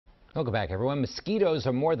Welcome back, everyone. Mosquitoes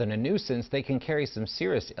are more than a nuisance. They can carry some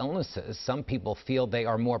serious illnesses. Some people feel they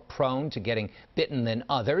are more prone to getting bitten than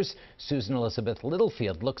others. Susan Elizabeth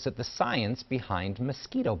Littlefield looks at the science behind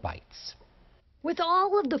mosquito bites. With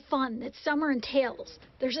all of the fun that summer entails,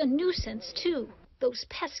 there's a nuisance too, those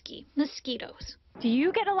pesky mosquitoes. Do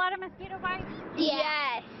you get a lot of mosquito bites?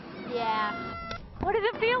 Yes. Yeah. What does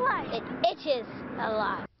it feel like? It itches a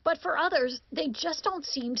lot. But for others, they just don't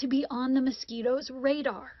seem to be on the mosquitoes'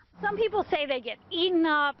 radar. Some people say they get eaten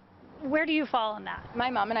up. Where do you fall on that?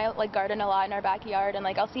 My mom and I garden a lot in our backyard, and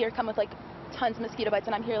I'll see her come with tons of mosquito bites,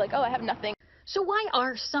 and I'm here oh, I have nothing. So why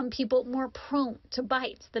are some people more prone to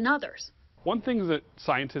bites than others? One thing that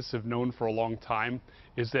scientists have known for a long time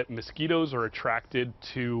is that mosquitoes are attracted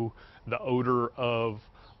to the odor of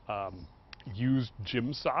used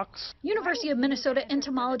gym socks. University of Minnesota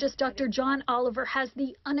entomologist Dr. John Oliver has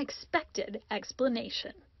the unexpected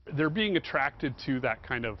explanation. They're being attracted to that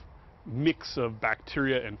kind of mix of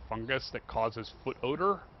bacteria and fungus that causes foot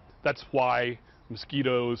odor. That's why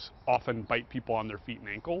mosquitoes often bite people on their feet and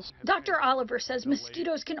ankles. Dr. Oliver says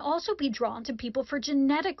mosquitoes can also be drawn to people for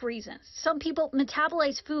genetic reasons. Some people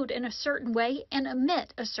metabolize food in a certain way and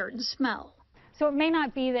emit a certain smell. So it may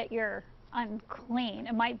not be that you're unclean.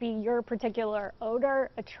 It might be your particular odor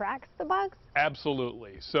attracts the bugs?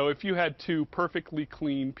 Absolutely. So if you had two perfectly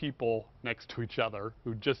clean people next to each other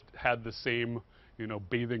who just had the same,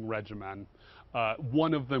 bathing regimen,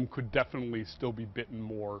 one of them could definitely still be bitten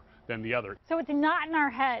more than the other. So it's not in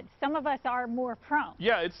our heads. Some of us are more prone.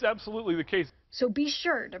 Yeah, it's absolutely the case. So be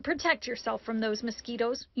sure to protect yourself from those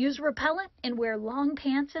mosquitoes. Use repellent and wear long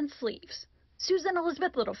pants and sleeves. Susan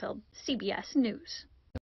Elizabeth Littlefield, CBS News.